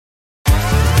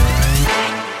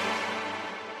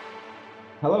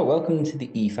Hello, welcome to the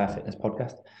E5 Fitness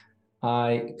Podcast.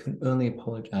 I can only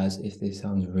apologise if this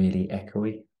sounds really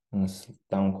echoey and the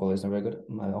sound quality is not very good.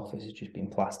 My office has just been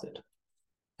plastered.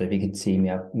 So if you could see me,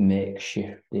 I've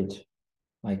makeshifted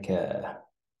like a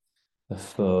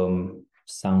foam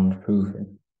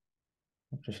soundproofing.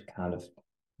 I've just kind of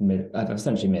I've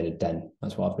essentially made a den.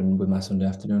 That's what I've been with my Sunday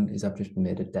afternoon, is I've just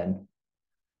made a den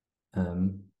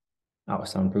um, out of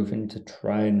soundproofing to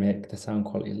try and make the sound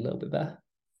quality a little bit better.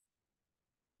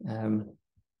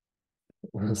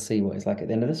 We'll see what it's like at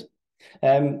the end of this.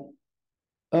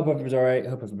 Hope everybody's all right.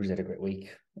 Hope everybody's had a great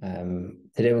week.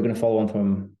 Today we're going to follow on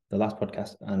from the last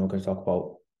podcast and we're going to talk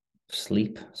about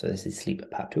sleep. So this is sleep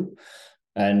part 2.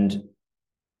 And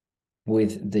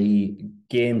with the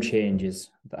game changes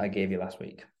that I gave you last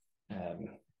week, and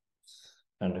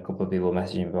a couple of people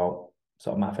messaging about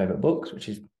sort of my favorite books, which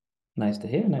is nice to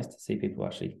hear. Nice to see people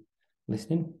actually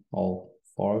listening. All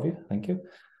 4 of you, thank you.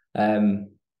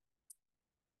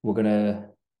 We're going to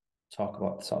talk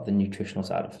about sort of the nutritional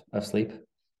side of sleep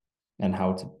and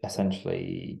how to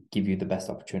essentially give you the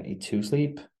best opportunity to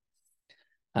sleep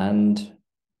and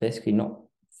basically not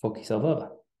fuck yourself over.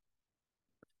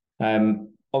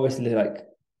 Obviously, like,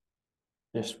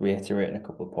 just reiterating a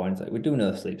couple of points, like, we do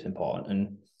know sleep's important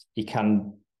and you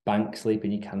can bank sleep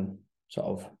and you can sort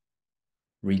of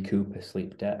recoup a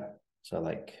sleep debt. So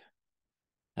like,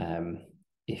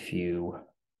 if you,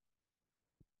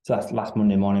 so that's last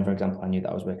Monday morning, for example, I knew that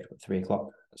I was waking up at 3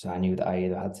 o'clock. So I knew that I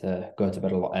either had to go to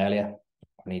bed a lot earlier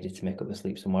or needed to make up the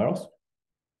sleep somewhere else.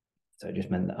 So it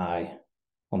just meant that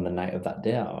on the night of that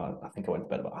day, I think I went to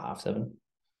bed about 7:30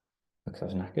 because I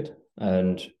was knackered,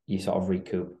 and you sort of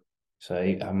recoup. So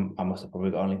I must have probably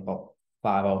got only about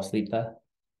 5 hours sleep there.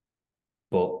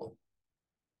 But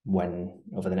when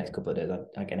over the next couple of days,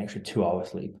 I get an extra 2 hours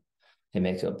sleep, it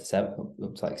makes it up to 7,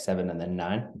 up to like 7 and then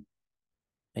 9.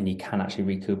 And you can actually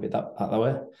recoup it that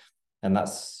way. And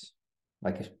that's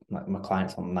like my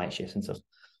clients on night shifts and stuff,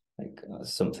 like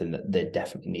that's something that they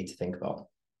definitely need to think about.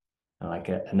 And like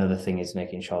another thing is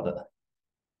making sure that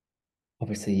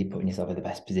obviously you're putting yourself in the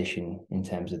best position in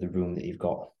terms of the room that you've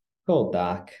got. Cold,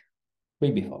 dark,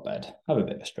 read before bed, have a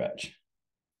bit of a stretch.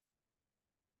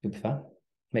 You'll be fine.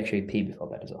 Make sure you pee before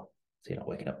bed as well, so you're not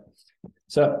waking up.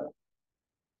 So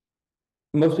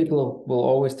most people will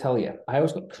always tell you, I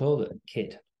always got told as a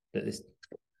kid that this,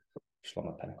 just my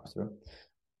pen across the room.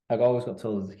 I always got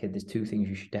told as a kid, there's 2 things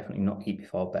you should definitely not eat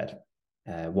before bed.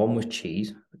 One was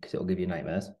cheese, because it'll give you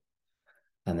nightmares.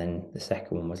 And then the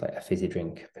second one was like a fizzy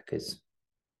drink, because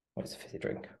what's a fizzy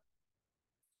drink?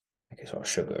 Like a sort of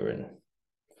sugar, and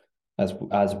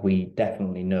as we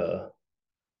definitely know,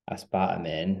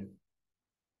 aspartame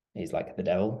is like the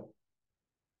devil.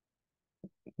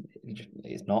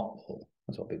 It's not.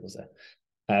 That's what people say.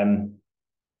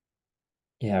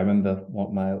 Yeah, I remember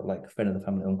what my friend of the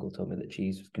family uncle told me that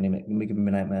cheese was going to make giving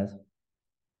me nightmares,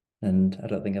 and I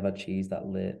don't think I've had cheese that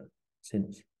late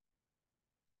since,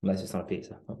 unless it's on a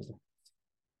pizza, obviously.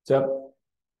 So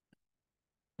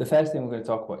the first thing we're going to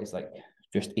talk about is like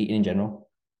just eating in general.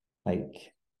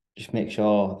 Like, just make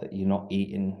sure that you're not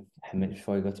eating 10 minutes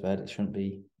before you go to bed. It shouldn't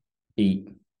be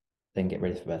eat, then get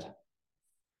ready for bed.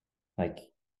 Like,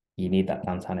 you need that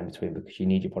downtime in between because you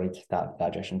need your body to start the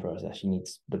digestion process. You need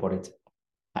the body to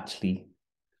actually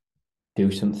do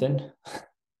something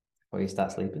before you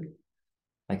start sleeping.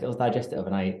 Like, it'll digest it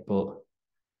overnight, but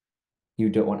you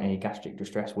don't want any gastric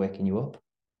distress waking you up.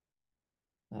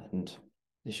 And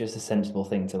it's just a sensible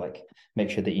thing to like make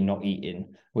sure that you're not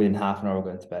eating within half an hour of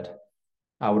going to bed.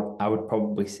 I would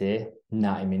probably say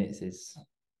 90 minutes is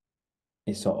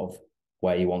sort of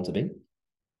where you want to be.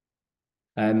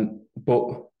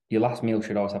 But your last meal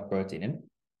should always have protein in.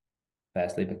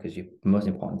 Firstly, because your most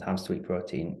important times to eat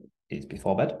protein is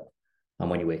before bed and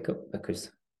when you wake up,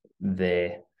 because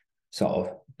they sort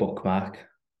of bookmark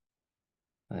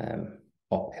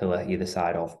or pillar either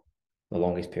side of the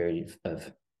longest period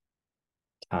of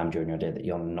time during your day that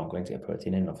you're not going to get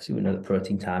protein in. Obviously, we know that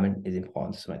protein timing is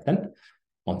important to some extent,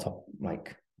 on top,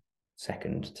 like,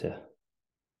 second to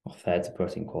or third to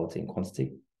protein quality and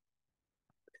quantity.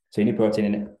 So you need protein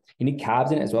in it. You need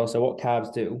carbs in it as well. So what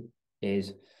carbs do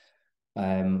is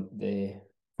they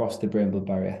cross the brain-blood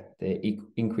barrier. They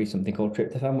increase something called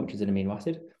tryptophan, which is an amino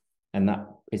acid, and that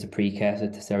is a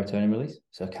precursor to serotonin release.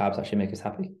 So carbs actually make us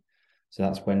happy. So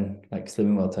that's when, like,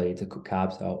 Slimming will tell you to cut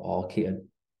carbs out, or keto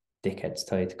dickheads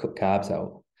tell you to cut carbs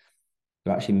out.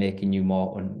 They're actually making you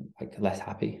more less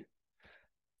happy,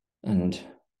 and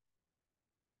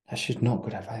that's just not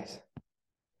good advice.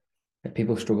 Like,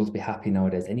 people struggle to be happy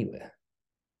nowadays anyway.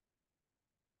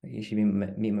 You should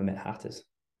meet my mate Hatters.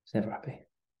 He's never happy.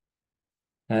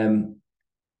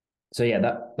 So yeah,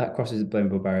 that crosses the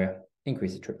blood barrier,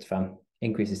 increases tryptophan,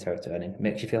 increases serotonin,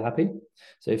 makes you feel happy.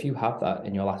 So if you have that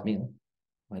in your last meal,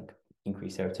 like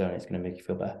increased serotonin, it's going to make you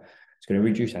feel better. It's going to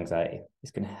reduce anxiety.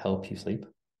 It's going to help you sleep.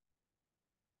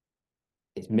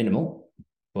 It's minimal,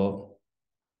 but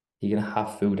you're going to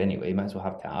have food anyway. You might as well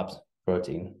have carbs,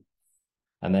 protein,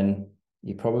 and then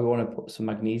you probably want to put some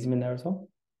magnesium in there as well.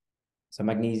 So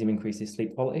magnesium increases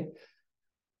sleep quality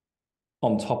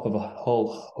on top of a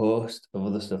whole host of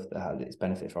other stuff that has its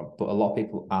benefit from. But a lot of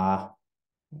people are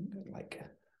like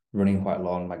running quite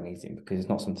low on magnesium because it's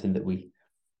not something that we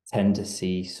tend to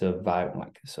see survive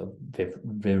like so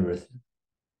vigorously.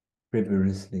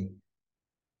 Is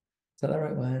that the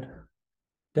right word?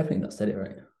 Definitely not said it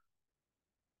right.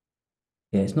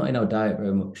 Yeah, it's not in our diet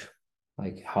very much,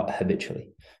 like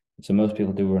habitually. So most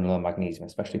people do run low on magnesium,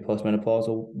 especially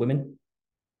postmenopausal women.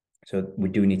 So we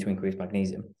do need to increase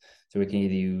magnesium. So we can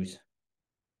either use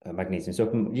magnesium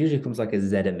supplement. Usually comes like a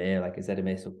ZMA, like a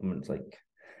ZMA supplement, like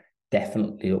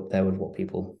definitely up there with what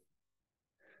people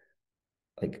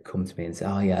like come to me and say,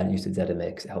 oh yeah, I use the ZMA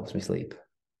because it helps me sleep.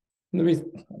 And there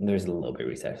is a little bit of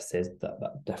research that says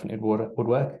that definitely would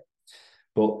work.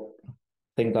 But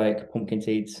things like pumpkin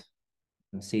seeds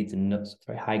and seeds and nuts,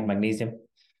 very high in magnesium,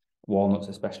 walnuts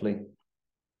especially,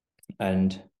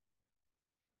 and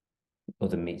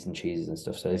other meats and cheeses and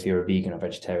stuff. So if you're a vegan or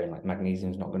vegetarian, like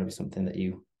magnesium is not going to be something that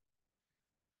you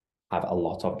have a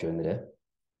lot of during the day.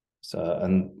 So,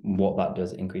 and what that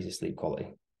does, it increases sleep quality.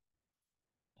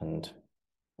 And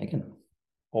again,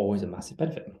 always a massive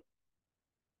benefit.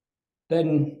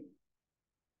 Then,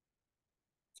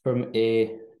 from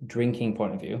a drinking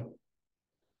point of view,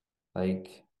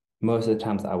 like most of the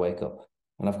times that I wake up,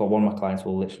 and I've got one of my clients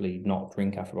will literally not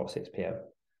drink after about 6 p.m.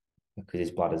 because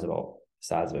his bladder's about the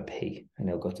size of a pea and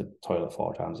he'll go to the toilet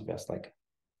 4 times if he has like a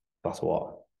glass of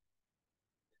water.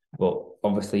 But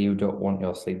obviously, you don't want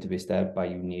your sleep to be disturbed by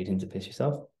you needing to piss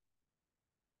yourself.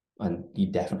 And you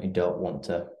definitely don't want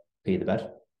to pee the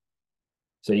bed.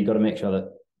 So you've got to make sure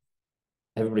that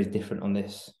everybody's different on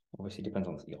this. Obviously, depends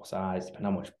on your size, depending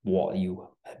on how much water you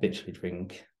habitually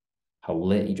drink, how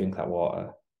late you drink that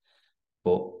water.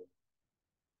 But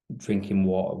drinking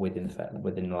water within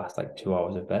the last like 2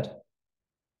 hours of bed,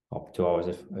 or 2 hours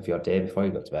of your day before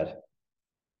you go to bed,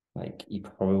 like you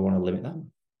probably want to limit that.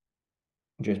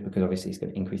 Just because obviously it's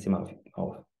going to increase the amount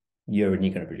of urine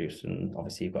you're going to produce, and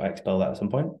obviously you've got to expel that at some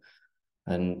point.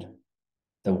 And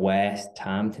the worst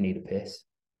time to need a piss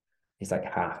is like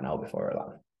half an hour before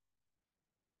alarm,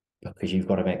 because you've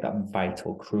got to make that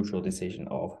vital, crucial decision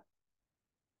of,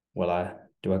 well,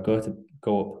 do I go to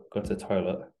the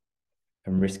toilet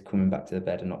and risk coming back to the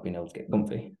bed and not being able to get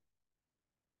comfy,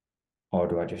 or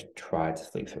do I just try to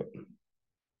sleep through it?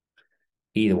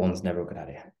 Either one's never a good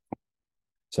idea.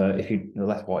 So the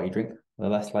less water you drink, the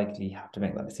less likely you have to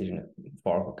make that decision at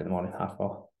 4 o'clock in the morning,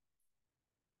 4:30.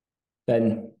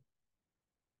 Then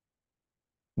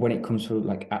when it comes to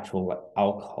like actual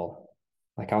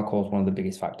like alcohol is one of the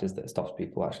biggest factors that stops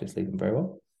people actually sleeping very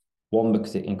well. One,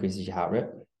 because it increases your heart rate,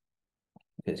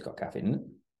 because it's got caffeine in it.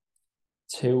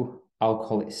 Two,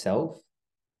 alcohol itself,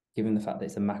 given the fact that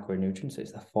it's a macronutrient, so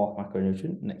it's the fourth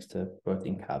macronutrient next to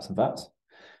protein, carbs, and fats,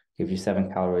 gives you 7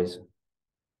 calories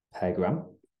per gram.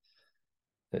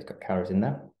 So it's got calories in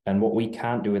there. And what we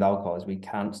can't do with alcohol is we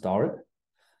can't store it,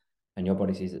 and your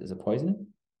body sees it as a poison.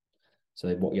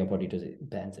 So what your body does, it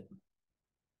burns it.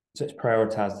 So it's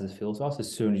prioritized as a fuel source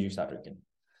as soon as you start drinking.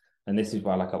 And this is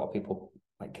why like a lot of people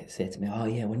like say to me, oh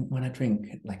yeah, when I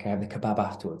drink, like I have the kebab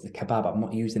afterwards. The kebab, I'm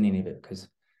not using any of it because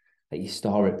like you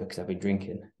store it because I've been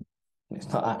drinking. And it's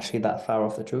not actually that far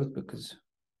off the truth, because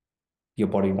your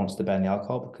body wants to burn the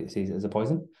alcohol because it sees it as a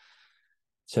poison.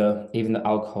 So even the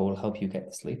alcohol will help you get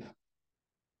to sleep.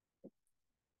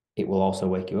 It will also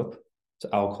wake you up. So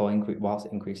alcohol, whilst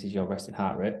it increases your resting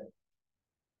heart rate,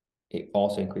 it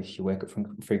also increases your wake up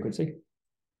frequency.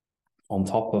 On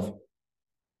top of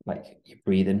like your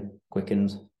breathing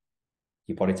quickens,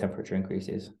 your body temperature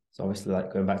increases. So obviously,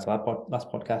 like going back to our last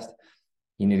podcast,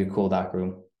 you need a cool, dark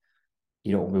room.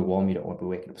 You don't want to be warm. You don't want to be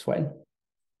waking up sweating.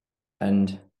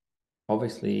 And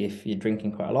obviously, if you're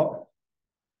drinking quite a lot,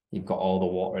 you've got all the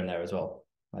water in there as well.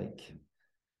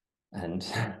 And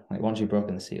like once you've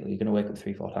broken the seal, you're going to wake up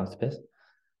 3-4 times to piss.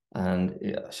 And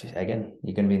again,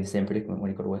 you're going to be in the same predicament when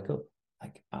you've got to wake up.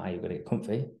 Like, are you going to get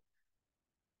comfy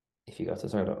if you go to the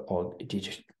toilet, or do you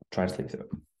just try to sleep through it?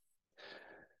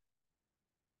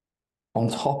 On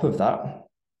top of that,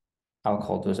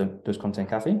 alcohol does contain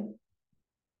caffeine.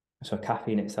 So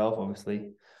caffeine itself,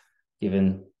 obviously,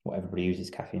 given what everybody uses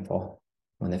caffeine for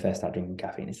when they first start drinking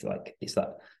caffeine, it's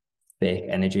that fake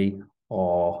energy,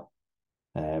 or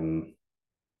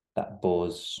that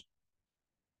buzz,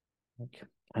 like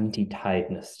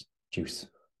anti-tiredness juice.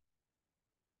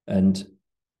 And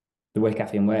the way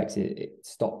caffeine works, it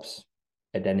stops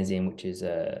adenosine, which is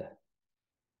a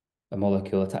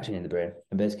molecule attaching in the brain,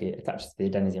 and basically it attaches to the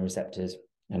adenosine receptors,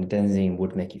 and adenosine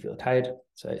would make you feel tired.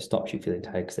 So it stops you feeling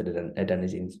tired because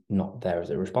adenosine's not there as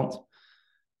a response.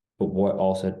 But what it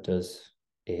also does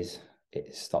is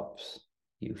it stops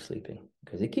you sleeping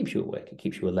because it keeps you awake, it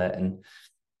keeps you alert. And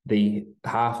the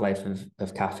half-life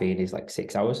of caffeine is like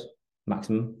 6 hours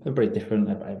maximum. Everybody's different,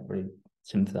 everybody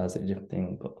sympathize with a different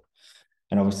thing, but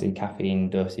and obviously caffeine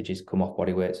dosages come off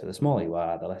body weight, so the smaller you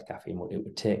are, the less caffeine it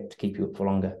would take to keep you up for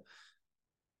longer,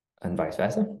 and vice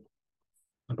versa.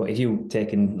 But if you're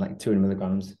taking like 200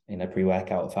 milligrams in a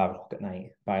pre-workout at 5 o'clock at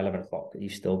night, by 11 o'clock,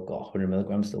 you've still got 100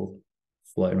 milligrams still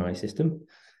floating around your system.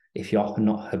 If you're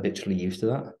not habitually used to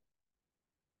that,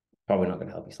 probably not going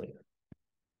to help you sleep.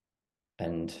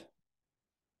 And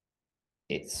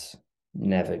it's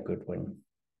never good when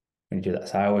you do that.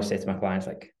 So I always say to my clients,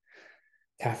 like,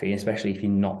 caffeine, especially if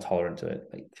you're not tolerant to it,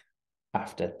 like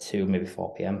after 2, maybe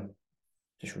 4 p.m.,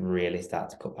 just really start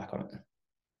to cut back on it.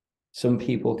 Some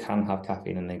people can have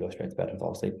caffeine and then go straight to bed and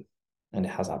fall asleep, and it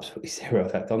has absolutely zero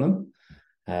effect on them.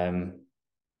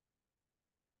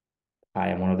 I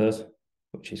am one of those,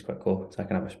 which is quite cool. So I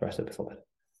can have espresso before bed.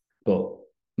 But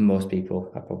most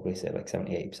people, I probably say like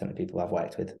 70-80% of people I've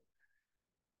worked with,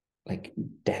 like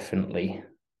definitely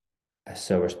are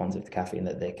so responsive to caffeine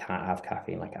that they can't have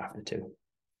caffeine like after 2.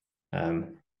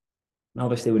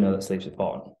 Obviously, we know that sleep's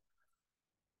important.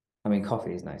 I mean,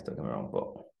 coffee is nice, don't get me wrong, but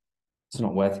it's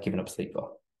not worth giving up sleep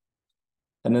for.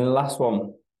 And then the last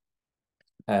one,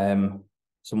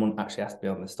 someone actually asked me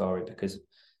on the story because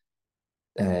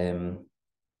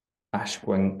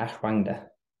ashwagandha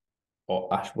or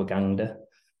ashwagandha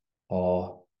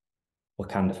or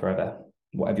Wakanda Forever,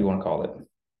 whatever you want to call it.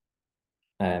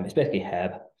 It's basically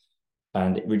herb,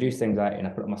 and it reduced anxiety. And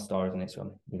I put up my stories on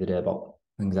Instagram the other day about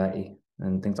anxiety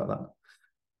and things like that.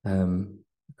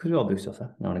 Because we all do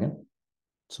suffer now and again,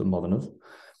 some more than others.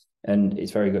 And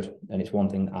it's very good. And it's one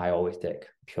thing I always take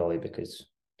purely because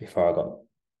before I got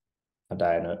a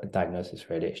diagnosis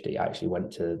for ADHD, I actually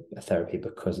went to a therapy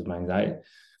because of my anxiety.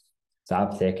 So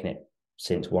I've taken it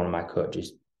since one of my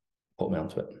coaches put me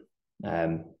onto it.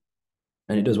 And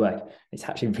it does work. It's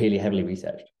actually really heavily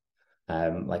researched.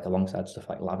 Like alongside stuff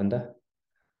like lavender,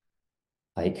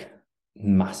 like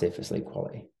massive for sleep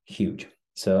quality, huge.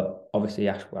 So obviously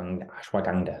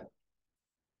ashwagandha,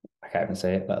 I can't even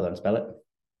say it, let alone spell it.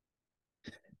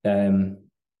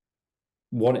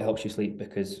 One, it helps you sleep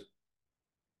because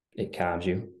it calms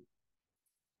you.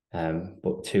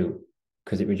 But 2,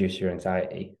 because it reduces your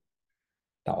anxiety,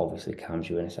 that obviously calms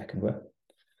you in a second way.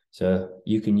 So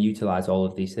you can utilize all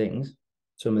of these things.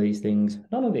 Some of these things,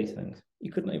 none of these things.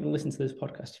 You couldn't even listen to this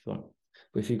podcast if you want.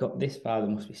 But if you've got this far, there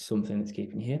must be something that's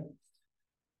keeping you here.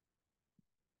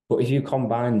 But if you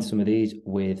combine some of these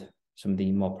with some of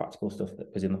the more practical stuff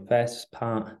that was in the first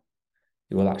part,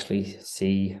 you will actually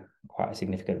see quite a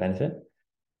significant benefit.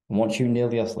 And once you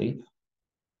nail your sleep,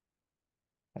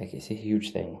 like it's a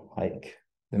huge thing. Like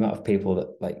the amount of people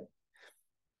that like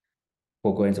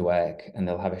will go into work and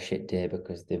they'll have a shit day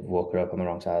because they've woken up on the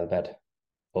wrong side of the bed.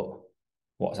 But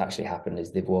what's actually happened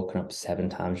is they've woken up 7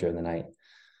 times during the night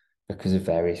because of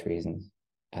various reasons.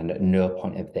 And at no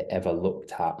point have they ever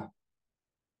looked at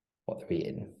what they're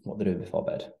eating, what they're doing before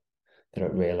bed. They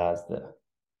don't realise that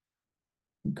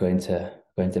going to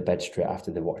bed straight after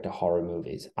they've watched a horror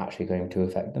movie is actually going to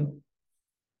affect them.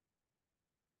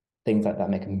 Things like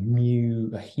that make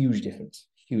a huge difference,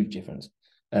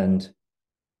 And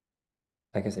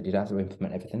like I said, you don't have to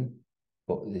implement everything,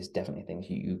 but there's definitely things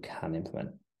you can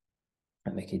implement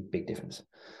that make a big difference.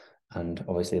 And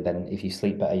obviously then if you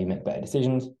sleep better, you make better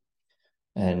decisions.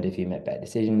 And if you make better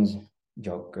decisions,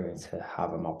 you're going to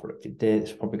have a more productive day.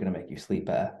 It's probably going to make you sleep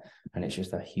better. And it's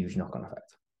just a huge knock-on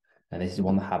effect. And this is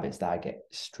one of the habits that I get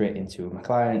straight into with my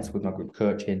clients, with my group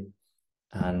coaching.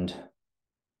 And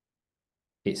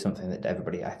it's something that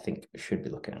everybody, I think, should be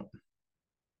looking at.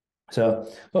 So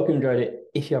hope you enjoyed it.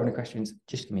 If you have any questions,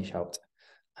 just give me a shout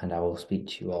and I will speak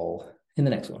to you all in the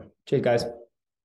next one. Cheers, guys.